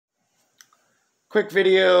Quick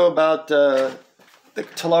video about the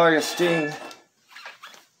Talaria Sting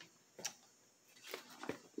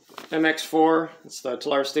MX4. It's the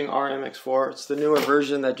Talaria Sting R MX4. It's the newer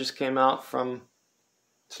version that just came out from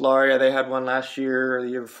Talaria. They had one last year or the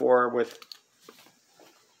year before with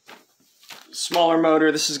smaller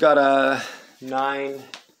motor. This has got a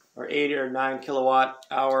 8 or 9 kilowatt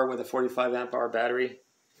hour with a 45 amp hour battery.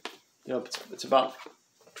 You know, it's about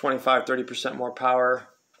 25-30% more power.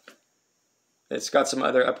 It's got some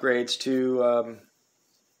other upgrades too,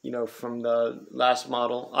 you know, from the last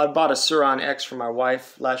model. I bought a Suron X for my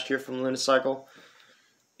wife last year from Unicycle,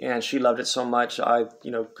 and she loved it so much.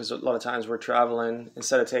 You know, because a lot of times we're traveling,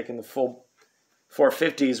 instead of taking the full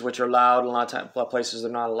 450s, which are loud, a lot of places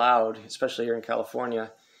they're not allowed, especially here in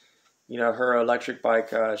California. You know, her electric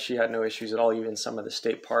bike, she had no issues at all. Even some of the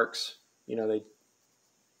state parks, you know, they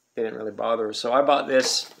didn't really bother her. So I bought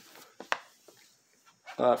this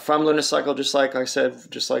from Unicycle, just like I said,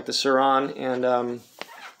 just like the Suron. And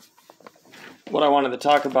what I wanted to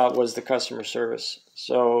talk about was the customer service.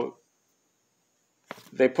 So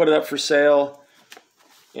they put it up for sale,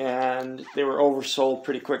 and they were oversold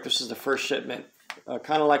pretty quick. This is the first shipment,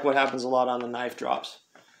 kind of like what happens a lot on the knife drops.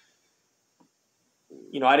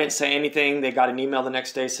 You know, I didn't say anything. They got an email the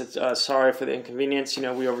next day, said, sorry for the inconvenience. You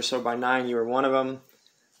know, we oversold by 9. You were one of them.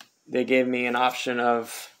 They gave me an option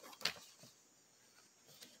of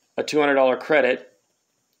a $200 credit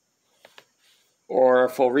or a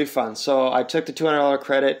full refund. So I took the $200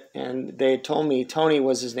 credit, and they told me, Tony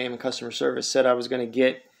was his name in customer service, said I was going to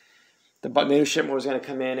get, the new shipment was going to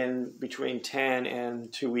come in between 10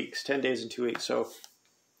 and 2 weeks, 10 days and 2 weeks. So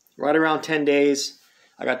right around 10 days,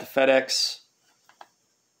 I got the FedEx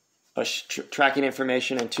tracking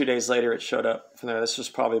information, and 2 days later it showed up from there. This was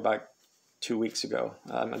probably about 2 weeks ago.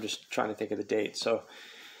 I'm just trying to think of the date. So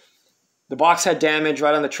the box had damage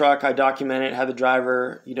right on the truck. I documented it, had the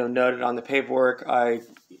driver, you know, noted on the paperwork. I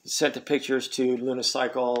sent the pictures to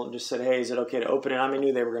Unicycle and just said, hey, is it okay to open it? I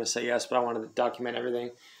knew they were going to say yes, but I wanted to document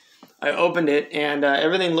everything. I opened it, and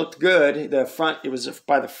everything looked good. The front, it was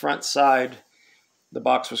by the front side, the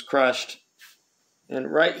box was crushed. And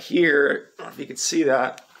right here, I don't know if you can see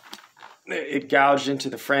that, it gouged into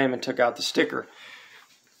the frame and took out the sticker.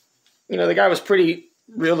 You know, the guy was pretty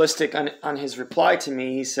realistic on his reply to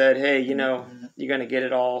me. He said, hey, you know, you're going to get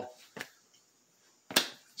it all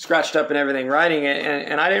scratched up and everything, writing it.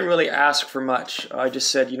 And I didn't really ask for much. I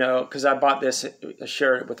just said, you know, because I bought this, I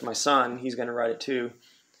shared it with my son. He's going to write it too.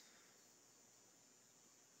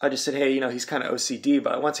 I just said, hey, you know, he's kind of OCD.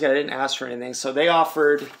 But once again, I didn't ask for anything. So they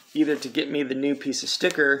offered either to get me the new piece of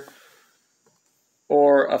sticker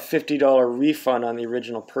or a $50 refund on the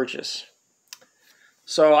original purchase.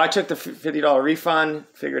 So I took the $50 refund,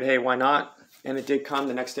 figured, hey, why not? And it did come.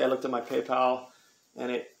 The next day I looked at my PayPal,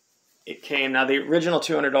 and it came. Now, the original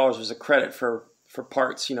 $200 was a credit for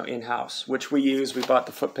parts, you know, in-house, which we use. We bought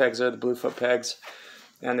the foot pegs there, the blue foot pegs,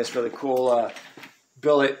 and this really cool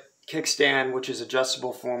billet kickstand, which is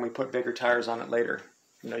adjustable for when we put bigger tires on it later.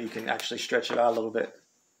 You know, you can actually stretch it out a little bit.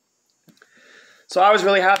 So I was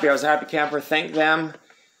really happy. I was a happy camper. Thanked them.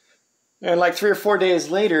 And like 3 or 4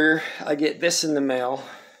 days later, I get this in the mail.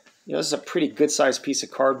 You know, this is a pretty good-sized piece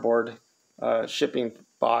of cardboard shipping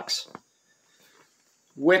box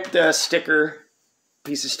with the sticker,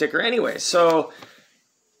 piece of sticker anyway. So,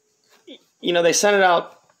 you know, they sent it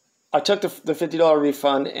out. I took the $50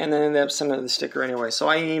 refund and then ended up sending the sticker anyway. So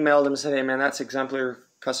I emailed them and said, hey, man, that's exemplary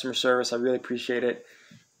customer service. I really appreciate it.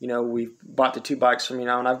 You know, we bought the 2 bikes from you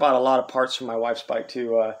now, and I've bought a lot of parts from my wife's bike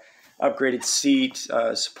too. Upgraded seat,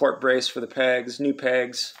 support brace for the pegs, new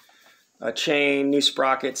pegs, chain, new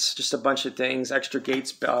sprockets, just a bunch of things. Extra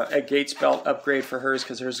Gates belt upgrade for hers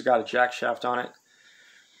because hers has got a jack shaft on it.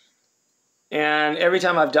 And every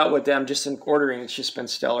time I've dealt with them, just in ordering, it's just been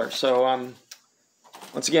stellar. So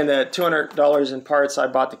once again, the $200 in parts, I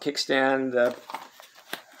bought the kickstand,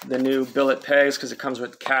 the new billet pegs because it comes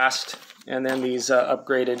with cast, and then these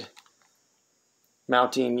upgraded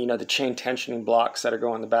mounting, you know, the chain tensioning blocks that are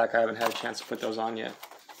going in the back. I haven't had a chance to put those on yet.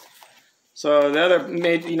 So the other,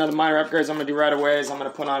 you know, the minor upgrades I'm going to do right away is I'm going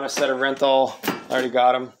to put on a set of Renthal. I already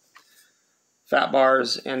got them. Fat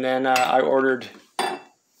bars. And then I ordered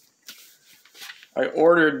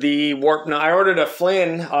the warp. Now, I ordered a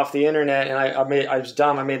Flynn off the internet, and I was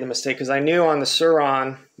dumb. I made the mistake because I knew on the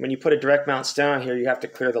Suron, when you put a direct mount stem on here, you have to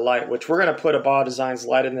clear the light, which we're going to put a Baja Designs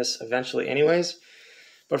light in this eventually anyways.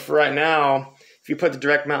 But for right now, if you put the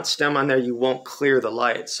direct mount stem on there, you won't clear the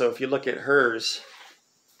light. So if you look at hers,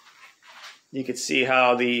 you can see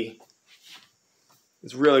how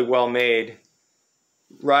it's really well made.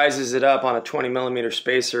 Rises it up on a 20mm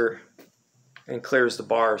spacer and clears the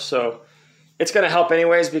bar. So it's going to help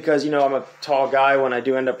anyways, because, you know, I'm a tall guy. When I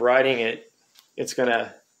do end up riding it, it's going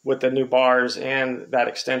to, with the new bars and that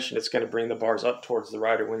extension, it's going to bring the bars up towards the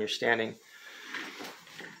rider when you're standing.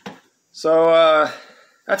 So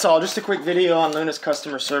that's all. Just a quick video on Luna's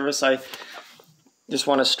customer service. I just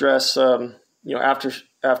want to stress, you know,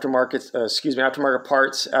 aftermarket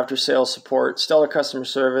parts, after sales support, stellar customer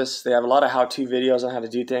service. They have a lot of how-to videos on how to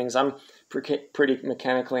do things. I'm pretty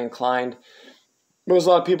mechanically inclined. There's a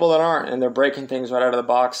lot of people that aren't, and they're breaking things right out of the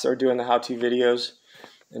box. They're doing the how-to videos.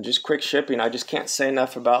 And just quick shipping. I just can't say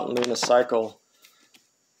enough about Luna Cycle.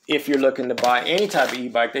 If you're looking to buy any type of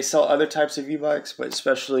e-bike, they sell other types of e-bikes, but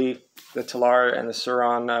especially the Talaria and the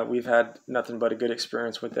Suron, we've had nothing but a good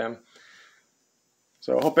experience with them.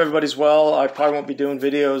 So I hope everybody's well. I probably won't be doing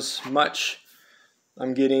videos much.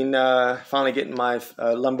 I'm getting finally getting my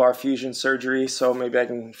lumbar fusion surgery, so maybe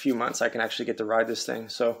in a few months I can actually get to ride this thing.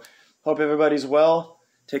 So hope everybody's well.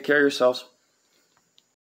 Take care of yourselves.